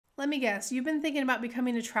Let me guess, you've been thinking about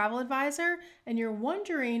becoming a travel advisor and you're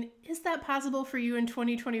wondering, is that possible for you in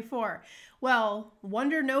 2024? Well,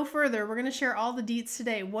 wonder no further. We're going to share all the deets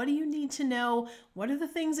today. What do you need to know? What are the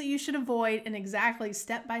things that you should avoid? And exactly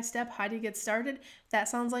step by step, how do you get started? If that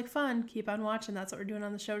sounds like fun, keep on watching. That's what we're doing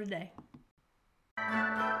on the show today.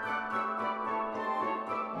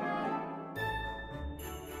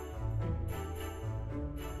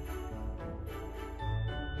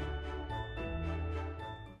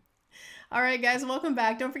 All right, guys, welcome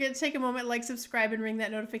back. Don't forget to take a moment, like, subscribe, and ring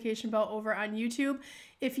that notification bell over on YouTube.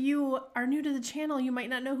 If you are new to the channel, you might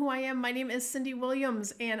not know who I am. My name is Cyndi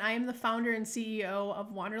Williams, and I am the founder and CEO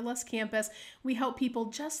of Wanderlust Campus. We help people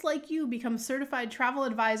just like you become certified travel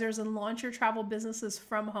advisors and launch your travel businesses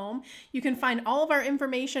from home. You can find all of our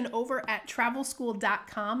information over at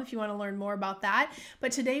travelschool.com if you want to learn more about that.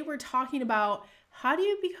 But today we're talking about how do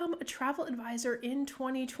you become a travel advisor in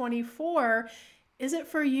 2024? Is it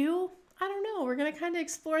for you? I don't know. We're going to kind of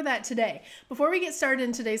explore that today. Before we get started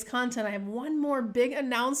in today's content, I have one more big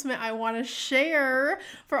announcement I want to share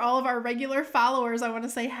for all of our regular followers. I want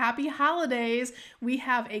to say happy holidays. We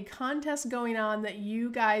have a contest going on that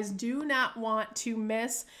you guys do not want to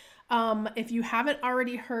miss. If you haven't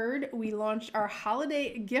already heard, we launched our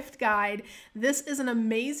holiday gift guide. This is an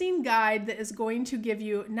amazing guide that is going to give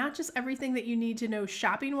you not just everything that you need to know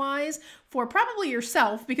shopping wise for probably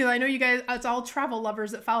yourself, because I know you guys, it's all travel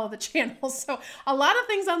lovers that follow the channel. So a lot of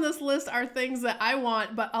things on this list are things that I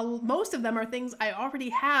want, but most of them are things I already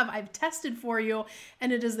have. I've tested for you,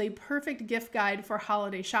 and it is a perfect gift guide for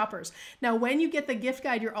holiday shoppers. Now, when you get the gift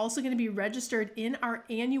guide, you're also going to be registered in our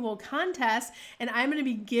annual contest, and I'm going to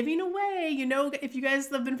be giving away, you know, if you guys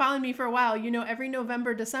have been following me for a while, you know, every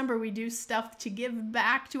November, December, we do stuff to give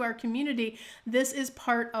back to our community. This is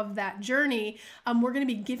part of that journey. We're going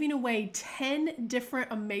to be giving away 10 different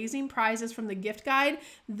amazing prizes from the gift guide.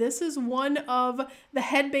 This is one of the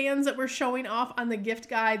headbands that we're showing off on the gift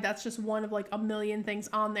guide. That's just one of like a million things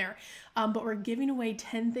on there. But we're giving away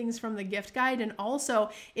 10 things from the gift guide. And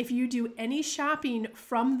also, if you do any shopping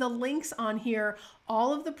from the links on here,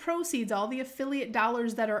 all of the proceeds, all the affiliate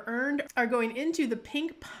dollars that are earned are going into the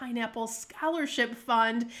Pink Pineapple Scholarship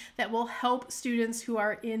Fund that will help students who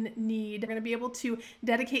are in need. We're going to be able to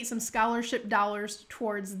dedicate some scholarship dollars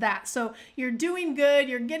towards that. So you're doing good,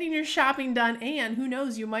 you're getting your shopping done, and who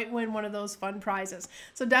knows, you might win one of those fun prizes.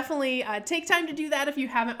 So definitely take time to do that if you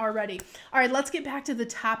haven't already. All right, let's get back to the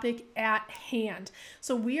topic at hand.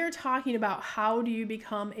 So we are talking about how do you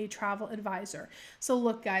become a travel advisor. So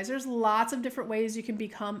look, guys, there's lots of different ways you can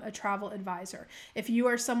become a travel advisor. If you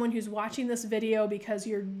are someone who's watching this video because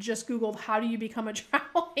you're just Googled how do you become a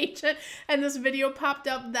travel agent and this video popped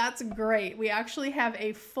up, that's great. We actually have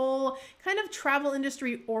a full kind of travel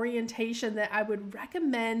industry orientation that I would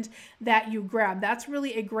recommend that you grab. That's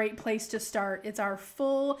really a great place to start. It's our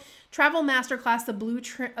full travel masterclass,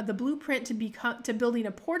 the blueprint to building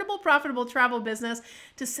a portable, profitable travel business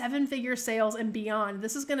to 7-figure sales and beyond.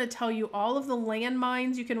 This is going to tell you all of the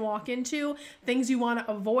landmines you can walk into, things you want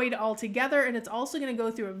to avoid altogether, and it's also going to go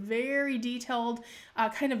through a very detailed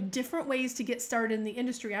kind of different ways to get started in the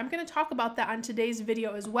industry. I'm going to talk about that on today's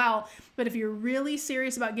video as well, but if you're really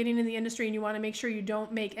serious about getting in the industry and you want to make sure you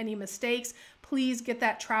don't make any mistakes, please get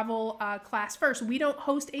that travel class first. We don't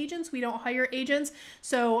host agents. We don't hire agents.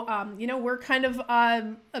 So, you know, we're kind of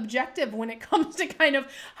objective when it comes to kind of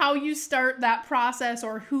how you start that process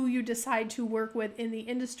or who you decide to work with in the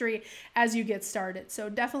industry as you get started. So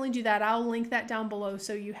definitely do that. I'll link that down below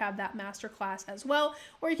so you have that masterclass as well,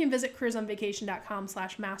 or you can visit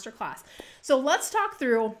careersonvacation.com/masterclass. So let's talk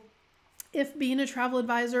through if being a travel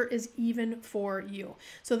advisor is even for you.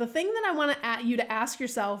 So the thing that I want you to ask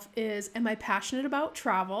yourself is, am I passionate about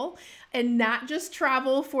travel? And not just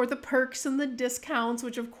travel for the perks and the discounts,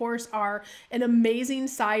 which of course are an amazing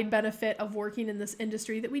side benefit of working in this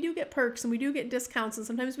industry, that we do get perks and we do get discounts, and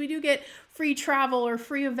sometimes we do get free travel or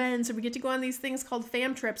free events, or we get to go on these things called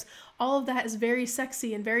fam trips. All of that is very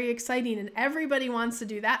sexy and very exciting, and everybody wants to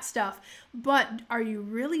do that stuff. But are you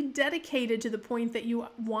really dedicated to the point that you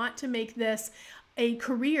want to make this a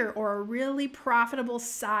career or a really profitable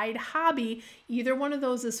side hobby? Either one of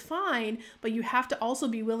those is fine, but you have to also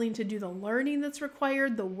be willing to do the learning that's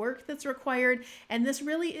required, the work that's required, and this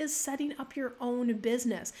really is setting up your own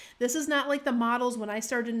business. This is not like the models when I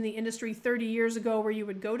started in the industry 30 years ago where you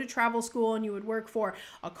would go to travel school and you would work for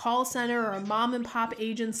a call center or a mom and pop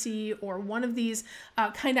agency or one of these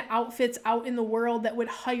kind of outfits out in the world that would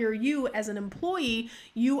hire you as an employee.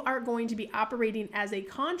 You are going to be operating as a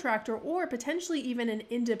contractor or potentially even an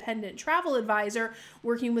independent travel advisor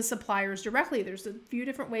working with suppliers directly. There's a few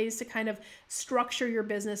different ways to kind of structure your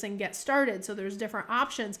business and get started. So there's different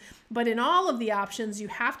options, but in all of the options, you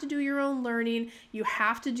have to do your own learning. You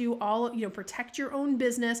have to do all, protect your own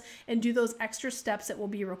business and do those extra steps that will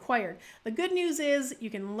be required. The good news is you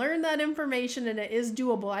can learn that information and it is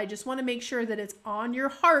doable. I just want to make sure that it's on your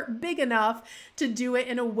heart big enough to do it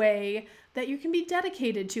in a way that you can be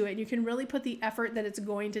dedicated to it and you can really put the effort that it's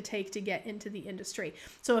going to take to get into the industry.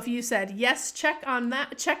 So if you said, yes, check on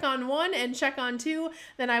that, check on 1 and check on 2,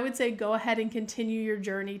 then I would say go ahead and continue your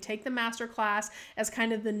journey. Take the masterclass as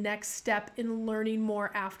kind of the next step in learning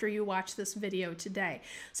more after you watch this video today.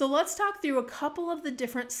 So let's talk through a couple of the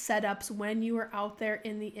different setups when you are out there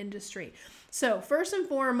in the industry. So first and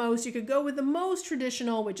foremost, you could go with the most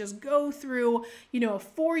traditional, which is go through, a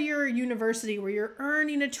 4-year university where you're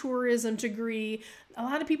earning a tourism degree. A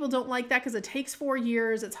lot of people don't like that because it takes 4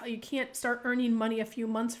 years. It's how you can't start earning money a few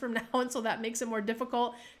months from now, and so that makes it more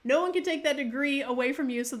difficult. No one can take that degree away from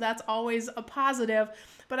you, so that's always a positive.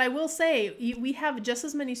 But I will say we have just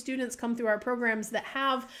as many students come through our programs that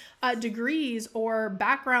have degrees or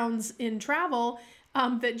backgrounds in travel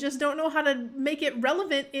that just don't know how to make it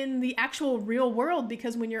relevant in the actual real world,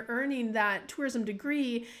 because when you're earning that tourism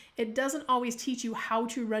degree, it doesn't always teach you how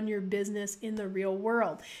to run your business in the real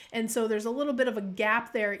world. And so there's a little bit of a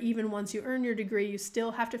gap there. Even once you earn your degree, you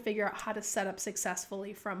still have to figure out how to set up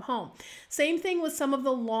successfully from home. Same thing with some of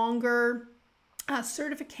the longer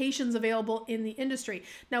certifications available in the industry.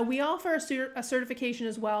 Now we offer a certification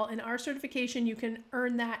as well. In our certification, you can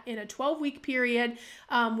earn that in a 12-week period.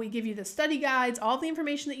 We give you the study guides, all the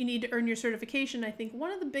information that you need to earn your certification. I think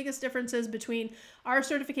one of the biggest differences between our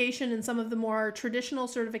certification and some of the more traditional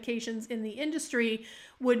certifications in the industry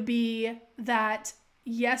would be that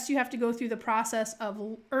yes, you have to go through the process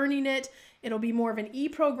of earning it. It'll be more of an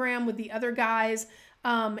e-program with the other guys.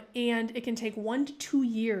 And it can take 1 to 2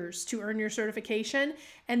 years to earn your certification.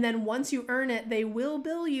 And then once you earn it, they will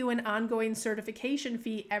bill you an ongoing certification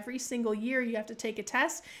fee every single year. You have to take a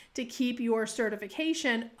test to keep your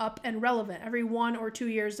certification up and relevant every 1 or 2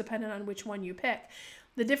 years, depending on which one you pick.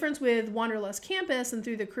 The difference with Wanderlust Campus and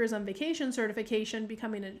through the Careers on Vacation certification,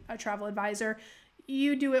 becoming a travel advisor,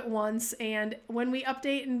 you do it once, and when we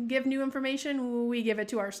update and give new information, we give it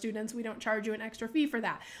to our students. We don't charge you an extra fee for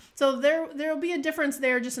that. So there'll be a difference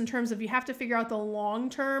there just in terms of you have to figure out the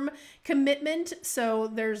long-term commitment. So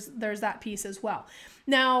there's that piece as well.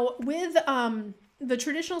 Now with the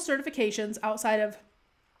traditional certifications outside of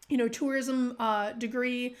tourism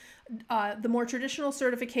degree, the more traditional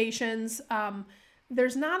certifications,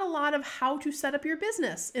 there's not a lot of how to set up your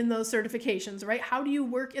business in those certifications, right? How do you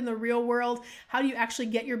work in the real world? How do you actually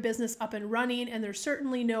get your business up and running? And there's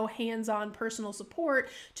certainly no hands-on personal support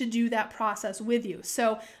to do that process with you.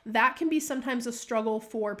 So that can be sometimes a struggle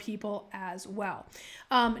for people as well.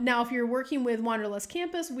 Now, if you're working with Wanderlust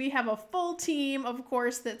Campus, we have a full team, of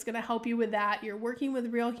course, that's going to help you with that. You're working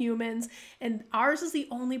with real humans, and ours is the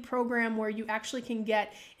only program where you actually can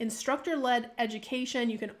get instructor-led education.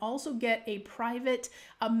 You can also get a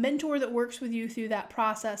mentor that works with you through that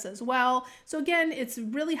process as well. So again, it's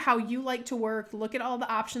really how you like to work. Look at all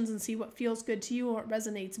the options and see what feels good to you or what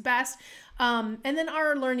resonates best. And then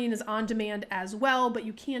our learning is on demand as well, but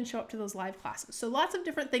you can show up to those live classes. So lots of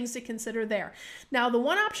different things to consider there. Now, the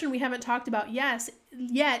one option we haven't talked about yet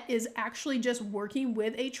is actually just working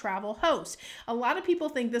with a travel host. A lot of people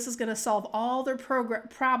think this is going to solve all their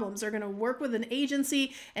problems. They're going to work with an agency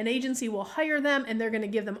will hire them, and they're going to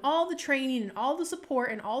give them all the training and all the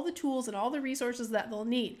support and all the tools and all the resources that they'll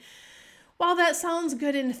need. While that sounds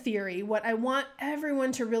good in theory, what I want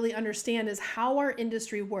everyone to really understand is how our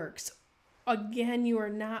industry works. Again, you are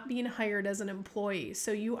not being hired as an employee.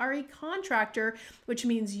 So you are a contractor, which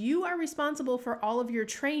means you are responsible for all of your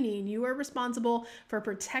training. You are responsible for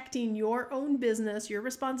protecting your own business. You're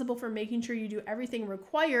responsible for making sure you do everything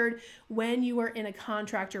required when you are in a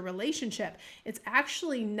contractor relationship. It's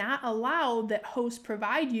actually not allowed that hosts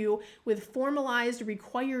provide you with formalized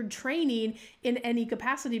required training in any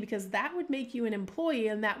capacity, because that would make you an employee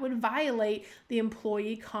and that would violate the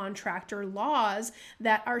employee contractor laws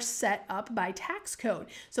that are set up by tax code.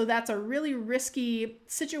 So that's a really risky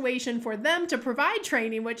situation for them to provide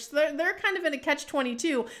training, which they're kind of in a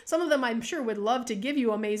catch-22. Some of them, I'm sure, would love to give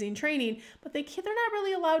you amazing training, but they're not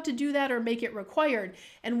really allowed to do that or make it required.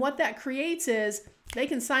 And what that creates is They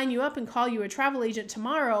can sign you up and call you a travel agent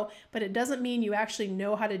tomorrow, but it doesn't mean you actually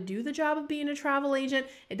know how to do the job of being a travel agent.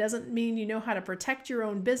 It doesn't mean you know how to protect your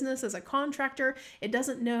own business as a contractor. It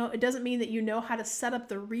doesn't mean that you know how to set up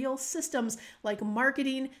the real systems like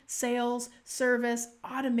marketing, sales, service,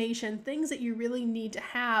 automation, things that you really need to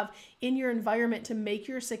have in your environment to make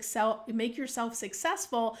yourself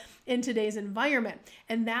successful in today's environment.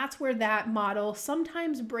 And that's where that model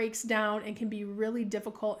sometimes breaks down and can be really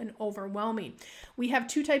difficult and overwhelming. We have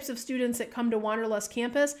two types of students that come to Wanderlust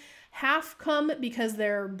Campus. Half come because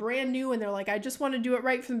they're brand new and they're like, I just want to do it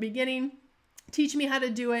right from the beginning. Teach me how to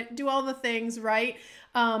do it, do all the things, right?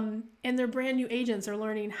 And they're brand new agents. They're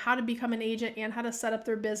learning how to become an agent and how to set up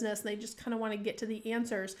their business. And they just kind of want to get to the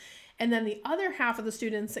answers. And then the other half of the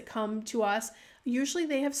students that come to us, usually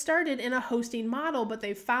they have started in a hosting model, but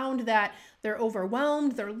they've found that they're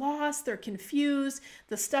overwhelmed, they're lost, they're confused,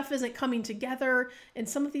 the stuff isn't coming together. And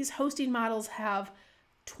some of these hosting models have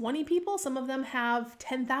 20 people, some of them have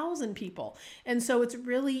 10,000 people. And so it's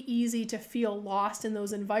really easy to feel lost in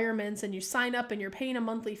those environments, and you sign up and you're paying a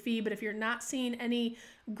monthly fee, but if you're not seeing any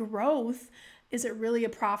growth, is it really a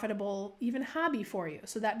profitable even hobby for you?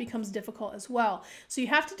 So that becomes difficult as well. So you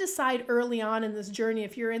have to decide early on in this journey,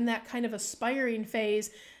 if you're in that kind of aspiring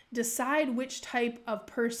phase, decide which type of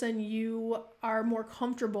person you are more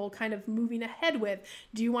comfortable kind of moving ahead with.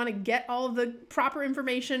 Do you want to get all of the proper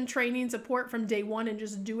information, training, support from day one and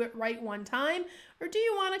just do it right one time? Or do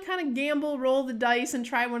you want to kind of gamble, roll the dice, and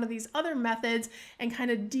try one of these other methods and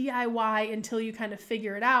kind of DIY until you kind of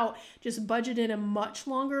figure it out? Just budget in a much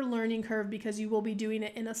longer learning curve because you will be doing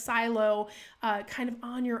it in a silo kind of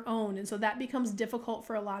on your own. And so that becomes difficult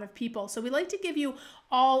for a lot of people. So we like to give you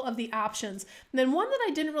all of the options. And then one that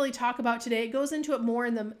I didn't really talk about today, it goes into it more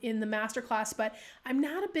in the masterclass, but I'm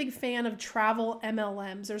not a big fan of travel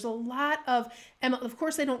MLMs. There's a lot of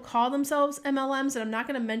course, they don't call themselves MLMs, and I'm not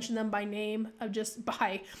going to mention them by name,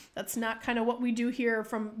 that's not kind of what we do here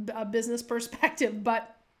from a business perspective,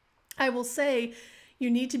 but I will say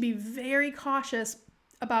you need to be very cautious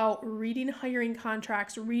about reading hiring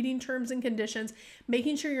contracts, reading terms and conditions,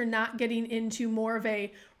 making sure you're not getting into more of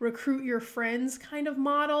a recruit your friends kind of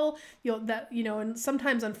model. And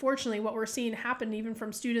sometimes, unfortunately, what we're seeing happen even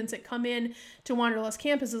from students that come in to Wanderlust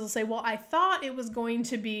Campus is they'll say, well, I thought it was going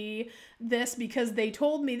to be this because they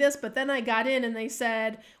told me this, but then I got in and they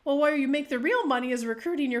said, well, where you make the real money is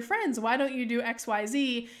recruiting your friends. Why don't you do X, Y,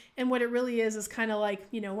 Z? And what it really is kind of like,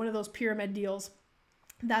 one of those pyramid deals.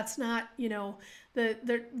 That's not,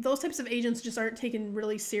 those types of agents just aren't taken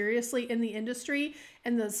really seriously in the industry.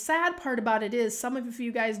 And the sad part about it is some of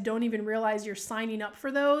you guys don't even realize you're signing up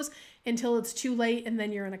for those until it's too late and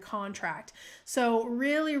then you're in a contract. So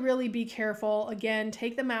really, really be careful. Again,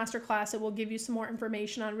 take the masterclass. It will give you some more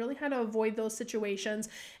information on really how to avoid those situations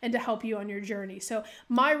and to help you on your journey. So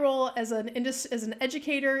my role as an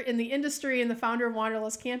educator in the industry and the founder of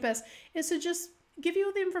Wanderlust Campus is to just give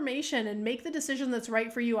you the information and make the decision that's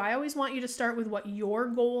right for you. I always want you to start with what your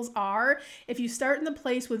goals are. If you start in the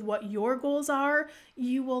place with what your goals are,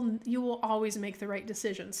 you will always make the right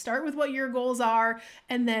decision. Start with what your goals are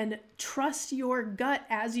and then trust your gut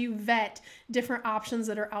as you vet different options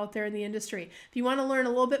that are out there in the industry. If you want to learn a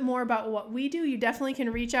little bit more about what we do, you definitely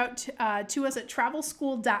can reach out to us at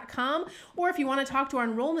travelschool.com, or if you want to talk to our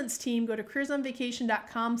enrollments team, go to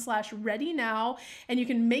careersonvacation.com/readynow, and you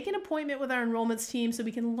can make an appointment with our enrollments team so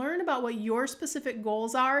we can learn about what your specific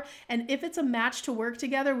goals are. And if it's a match to work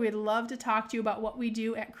together, we'd love to talk to you about what we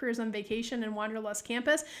do at Careers on Vacation and Wanderlust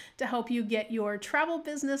Campus to help you get your travel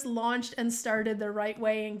business launched and started the right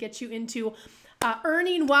way and get you into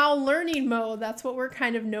earning while learning mode. That's what we're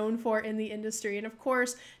kind of known for in the industry. And of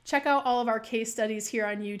course, check out all of our case studies here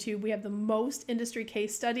on YouTube. We have the most industry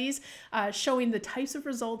case studies showing the types of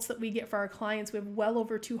results that we get for our clients. We have well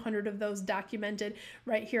over 200 of those documented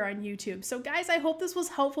right here on YouTube. So guys, I hope this was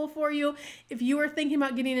helpful for you. If you are thinking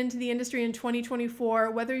about getting into the industry in 2024,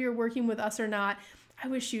 whether you're working with us or not, I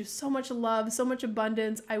wish you so much love, so much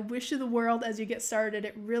abundance. I wish you the world as you get started.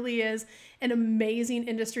 It really is an amazing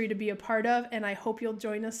industry to be a part of, and I hope you'll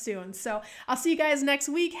join us soon. So I'll see you guys next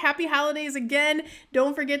week. Happy holidays again.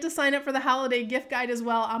 Don't forget to sign up for the holiday gift guide as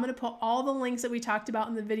well. I'm going to put all the links that we talked about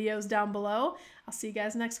in the videos down below. I'll see you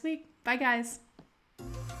guys next week. Bye, guys.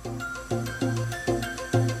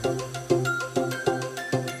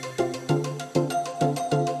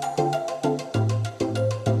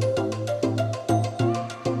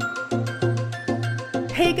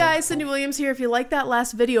 Hey guys, Cyndi Williams here. If you like that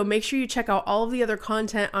last video, make sure you check out all of the other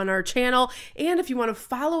content on our channel. And if you want to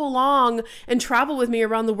follow along and travel with me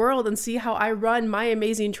around the world and see how I run my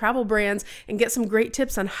amazing travel brands and get some great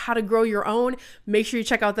tips on how to grow your own, make sure you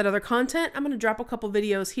check out that other content. I'm going to drop a couple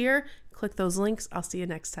videos here. Click those links. I'll see you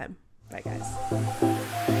next time. Bye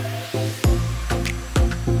guys.